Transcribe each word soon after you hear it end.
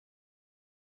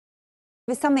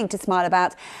There's something to smile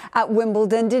about at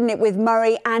Wimbledon, didn't it, with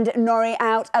Murray and Norrie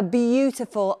out. A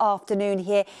beautiful afternoon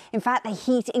here. In fact, the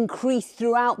heat increased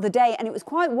throughout the day and it was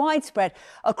quite widespread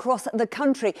across the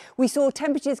country. We saw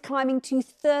temperatures climbing to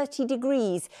 30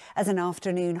 degrees as an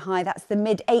afternoon high. That's the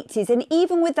mid-80s. And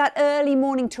even with that early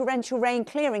morning torrential rain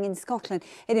clearing in Scotland,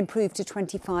 it improved to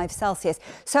 25 Celsius.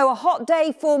 So a hot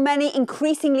day for many,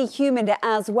 increasingly humid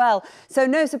as well. So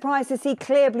no surprise to see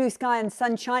clear blue sky and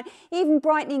sunshine, even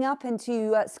brightening up into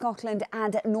Scotland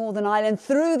and Northern Ireland.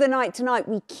 Through the night tonight,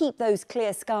 we keep those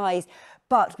clear skies.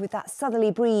 But with that southerly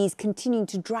breeze continuing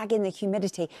to drag in the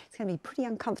humidity, it's going to be pretty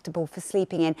uncomfortable for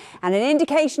sleeping in. And an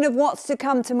indication of what's to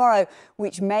come tomorrow,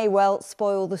 which may well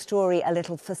spoil the story a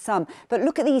little for some. But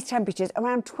look at these temperatures,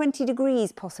 around 20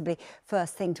 degrees possibly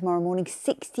first thing tomorrow morning,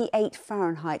 68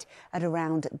 Fahrenheit at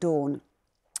around dawn.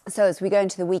 So as we go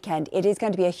into the weekend, it is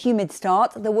going to be a humid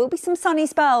start. There will be some sunny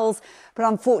spells, but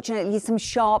unfortunately some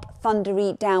sharp,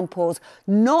 thundery downpours.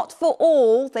 Not for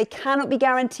all, they cannot be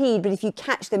guaranteed, but if you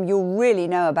catch them, you'll really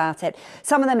know about it.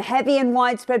 Some of them heavy and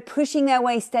widespread, pushing their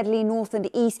way steadily north and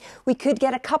east. We could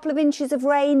get a couple of inches of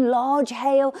rain, large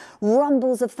hail,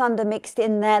 rumbles of thunder mixed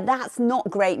in there. That's not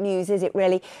great news, is it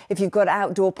really, if you've got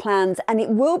outdoor plans? And it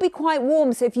will be quite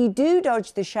warm, so if you do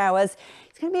dodge the showers,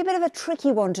 it's going to be a bit of a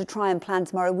tricky one to try and plan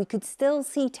tomorrow. We could still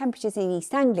see temperatures in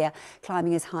East Anglia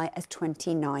climbing as high as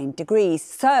 29 degrees.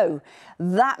 So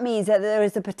that means that there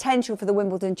is the potential for the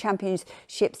Wimbledon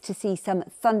Championships to see some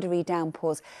thundery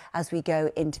downpours as we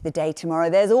go into the day tomorrow.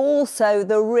 There's also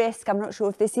the risk, I'm not sure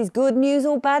if this is good news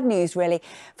or bad news really,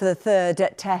 for the third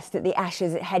test at the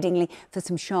Ashes at Headingley for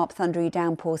some sharp thundery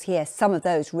downpours here. Some of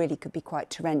those really could be quite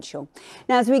torrential.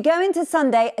 Now as we go into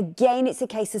Sunday, again it's a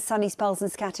case of sunny spells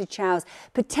and scattered showers.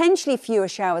 Potentially fewer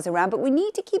showers around, but we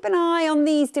need to keep an eye on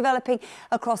these developing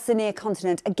across the near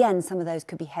continent. Again, some of those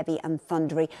could be heavy and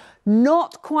thundery.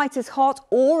 Not quite as hot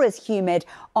or as humid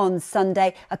on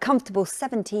Sunday. A comfortable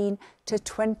 17 to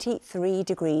 23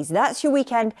 degrees. That's your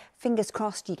weekend. Fingers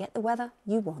crossed you get the weather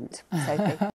you want.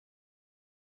 Sophie.